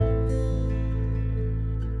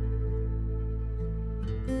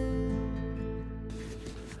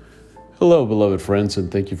Hello, beloved friends,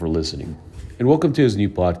 and thank you for listening. And welcome to his new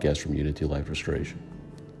podcast from Unity Life Restoration.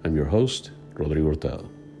 I'm your host, Rodrigo Hurtado.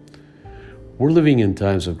 We're living in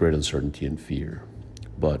times of great uncertainty and fear,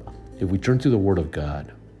 but if we turn to the Word of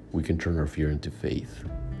God, we can turn our fear into faith.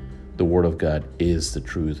 The Word of God is the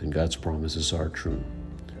truth, and God's promises are true.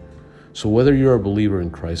 So whether you're a believer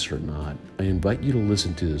in Christ or not, I invite you to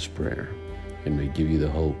listen to this prayer, and may give you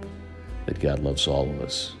the hope that God loves all of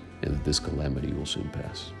us and that this calamity will soon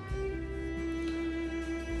pass.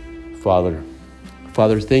 Father,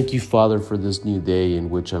 thank you, Father, for this new day in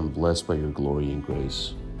which I'm blessed by your glory and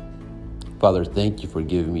grace. Father, thank you for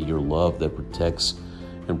giving me your love that protects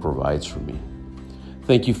and provides for me.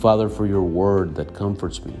 Thank you, Father, for your word that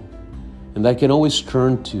comforts me and that I can always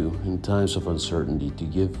turn to in times of uncertainty to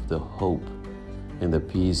give the hope and the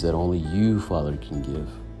peace that only you, Father, can give.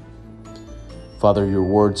 Father, your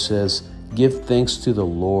word says, give thanks to the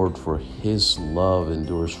Lord, for his love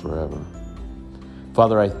endures forever.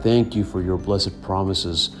 Father, I thank you for your blessed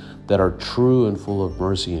promises that are true and full of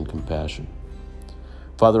mercy and compassion.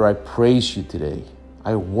 Father, I praise you today.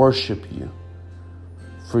 I worship you,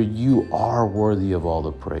 for you are worthy of all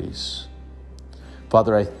the praise.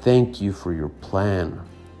 Father, I thank you for your plan,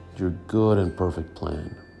 your good and perfect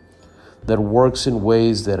plan, that works in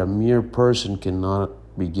ways that a mere person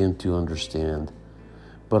cannot begin to understand.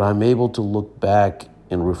 But I'm able to look back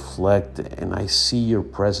and reflect, and I see your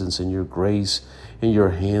presence and your grace and your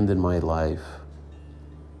hand in my life.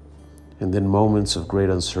 And in moments of great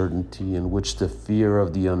uncertainty in which the fear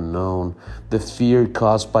of the unknown, the fear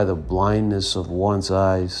caused by the blindness of one's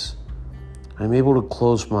eyes, I'm able to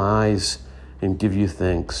close my eyes and give you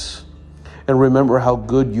thanks and remember how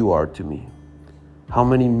good you are to me, how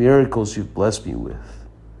many miracles you've blessed me with,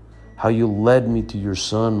 how you led me to your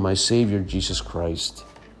Son, my Savior, Jesus Christ.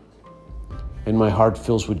 And my heart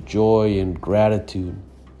fills with joy and gratitude,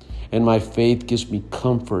 and my faith gives me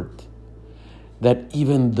comfort that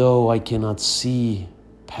even though I cannot see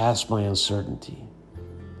past my uncertainty,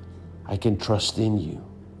 I can trust in you.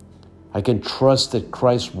 I can trust that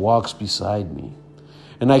Christ walks beside me,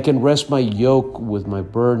 and I can rest my yoke with my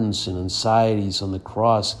burdens and anxieties on the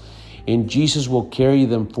cross, and Jesus will carry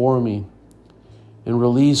them for me and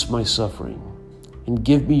release my suffering and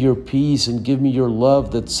give me your peace and give me your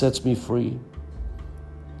love that sets me free.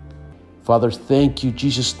 Father, thank you.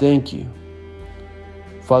 Jesus, thank you.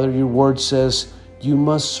 Father, your word says you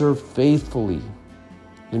must serve faithfully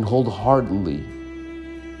and wholeheartedly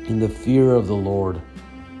in the fear of the Lord.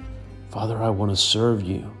 Father, I want to serve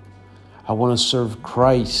you. I want to serve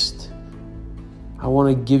Christ. I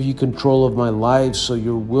want to give you control of my life so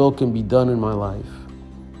your will can be done in my life.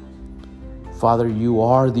 Father, you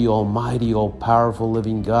are the almighty, all-powerful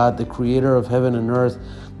living God, the creator of heaven and earth,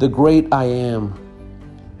 the great I am.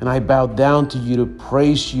 And I bow down to you to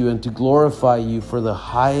praise you and to glorify you for the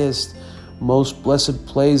highest, most blessed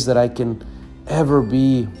place that I can ever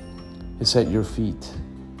be is at your feet.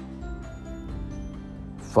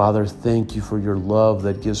 Father, thank you for your love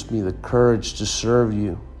that gives me the courage to serve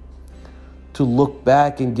you, to look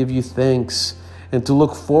back and give you thanks, and to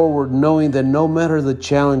look forward knowing that no matter the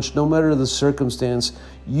challenge, no matter the circumstance,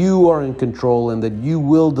 you are in control and that you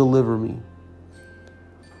will deliver me.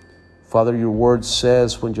 Father, your word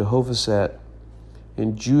says when Jehoshaphat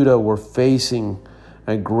and Judah were facing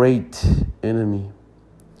a great enemy,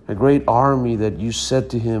 a great army, that you said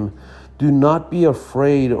to him, do not be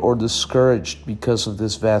afraid or discouraged because of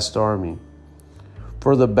this vast army,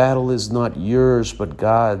 for the battle is not yours but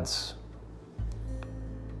God's.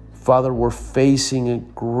 Father, we're facing a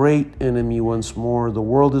great enemy once more. The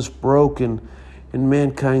world is broken and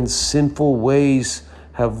mankind's sinful ways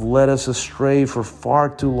have led us astray for far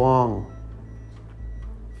too long.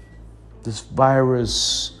 This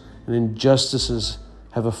virus and injustices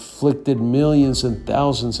have afflicted millions and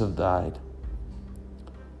thousands have died.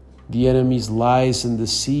 The enemy's lies and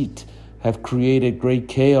deceit have created great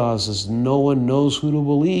chaos as no one knows who to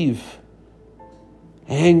believe.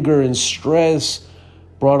 Anger and stress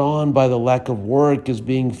brought on by the lack of work is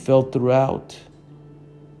being felt throughout.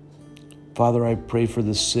 Father, I pray for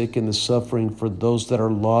the sick and the suffering, for those that are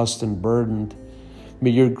lost and burdened.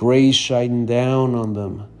 May your grace shine down on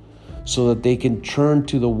them so that they can turn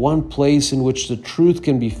to the one place in which the truth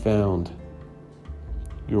can be found,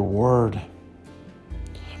 your word.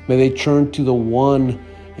 May they turn to the one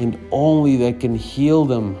and only that can heal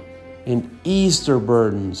them and ease their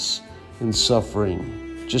burdens and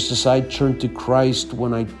suffering, just as I turned to Christ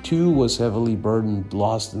when I too was heavily burdened,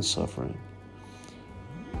 lost in suffering.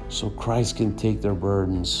 So Christ can take their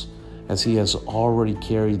burdens as he has already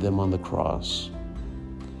carried them on the cross.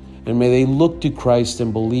 And may they look to Christ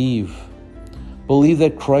and believe, Believe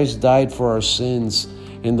that Christ died for our sins,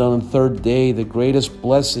 and on the third day, the greatest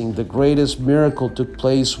blessing, the greatest miracle took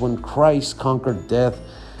place when Christ conquered death,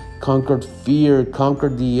 conquered fear,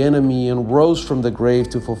 conquered the enemy, and rose from the grave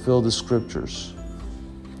to fulfill the scriptures.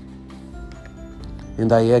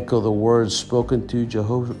 And I echo the words spoken to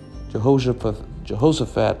Jehoshaphat,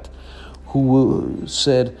 who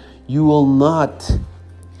said, "You will not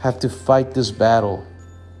have to fight this battle.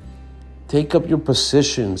 Take up your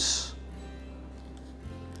positions.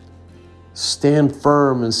 Stand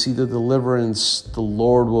firm and see the deliverance the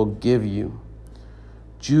Lord will give you.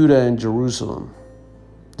 Judah and Jerusalem,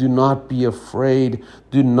 do not be afraid.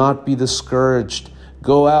 Do not be discouraged.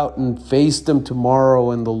 Go out and face them tomorrow,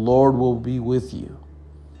 and the Lord will be with you."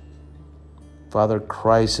 Father,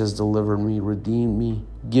 Christ has delivered me, redeemed me,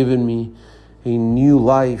 given me a new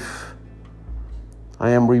life.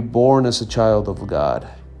 I am reborn as a child of God.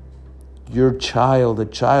 Your child, a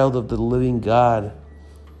child of the living God.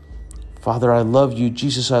 Father, I love you.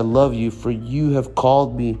 Jesus, I love you, for you have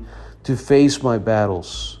called me to face my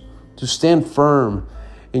battles, to stand firm,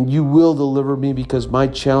 and you will deliver me because my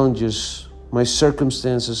challenges, my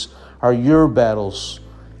circumstances are your battles,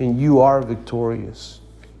 and you are victorious.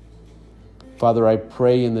 Father, I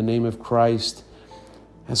pray in the name of Christ,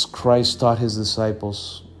 as Christ taught his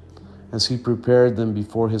disciples, as he prepared them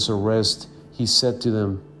before his arrest, he said to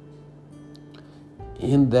them,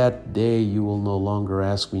 "In that day you will no longer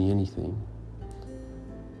ask me anything.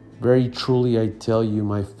 Very truly I tell you,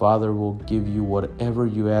 my Father will give you whatever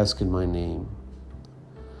you ask in my name.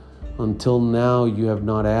 Until now you have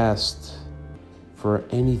not asked for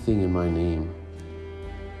anything in my name.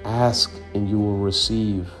 Ask and you will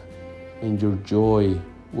receive, and your joy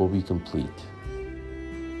will be complete."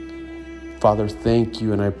 Father, thank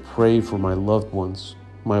you, and I pray for my loved ones,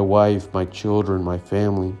 my wife, my children, my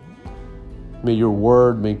family. May your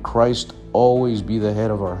word, may Christ always be the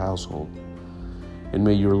head of our household, and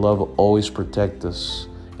may your love always protect us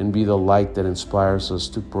and be the light that inspires us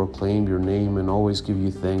to proclaim your name and always give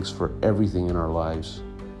you thanks for everything in our lives.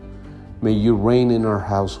 May you reign in our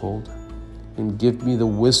household and give me the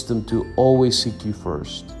wisdom to always seek you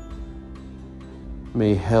first.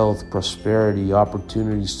 May health, prosperity,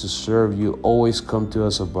 opportunities to serve you always come to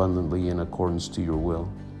us abundantly in accordance to your will.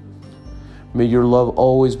 May your love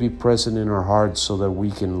always be present in our hearts so that we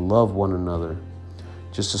can love one another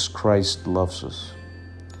just as Christ loves us.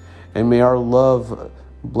 And may our love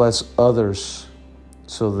bless others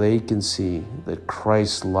so they can see that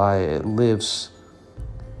Christ lives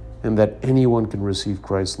and that anyone can receive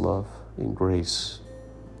Christ's love and grace.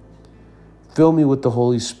 Fill me with the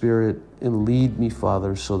Holy Spirit and lead me,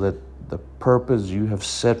 Father, so that the purpose you have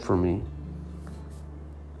set for me,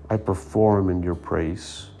 I perform in your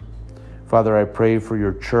praise. Father, I pray for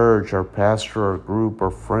your church, our pastor, our group,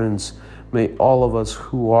 our friends. May all of us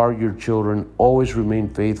who are your children always remain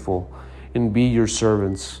faithful and be your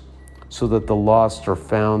servants, so that the lost are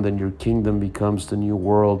found and your kingdom becomes the new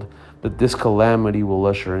world that this calamity will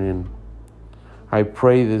usher in. I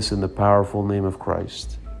pray this in the powerful name of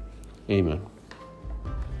Christ. Amen.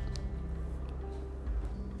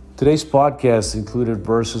 Today's podcast included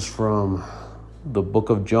verses from the book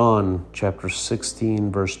of John, chapter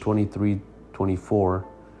 16, verse 23-24,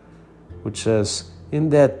 which says, "In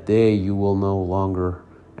that day you will no longer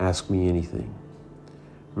ask me anything.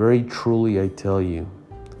 Very truly I tell you,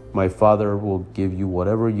 my Father will give you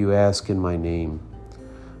whatever you ask in my name.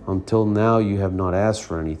 Until now you have not asked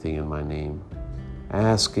for anything in my name.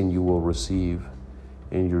 Ask and you will receive,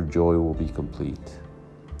 and your joy will be complete."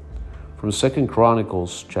 From 2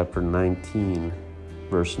 Chronicles chapter 19,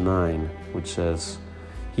 verse 9, which says,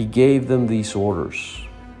 "He gave them these orders.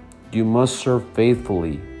 You must serve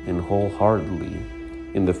faithfully and wholeheartedly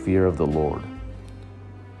in the fear of the Lord."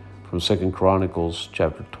 From 2 Chronicles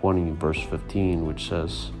chapter 20, verse 15, which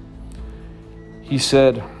says, "He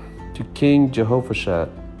said to King Jehoshaphat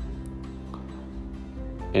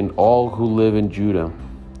and all who live in Judah,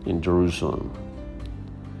 in Jerusalem,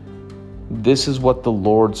 'This is what the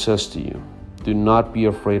Lord says to you. Do not be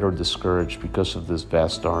afraid or discouraged because of this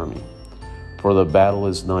vast army, for the battle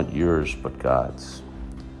is not yours but God's.'"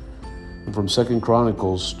 And from 2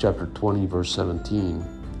 Chronicles chapter 20, verse 17,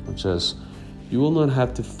 which says, "You will not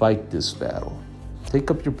have to fight this battle. Take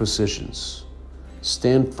up your positions.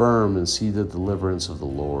 Stand firm and see the deliverance of the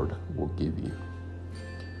Lord will give you.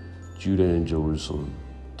 Judah and Jerusalem,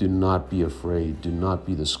 do not be afraid. Do not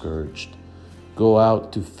be discouraged. Go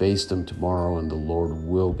out to face them tomorrow, and the Lord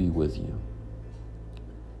will be with you."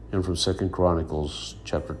 And from 2 Chronicles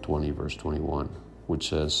chapter 20, verse 21, which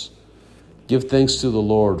says, "Give thanks to the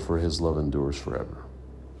Lord, for his love endures forever."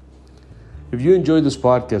 If you enjoyed this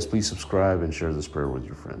podcast, please subscribe and share this prayer with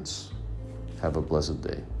your friends. Have a blessed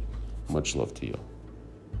day. Much love to you.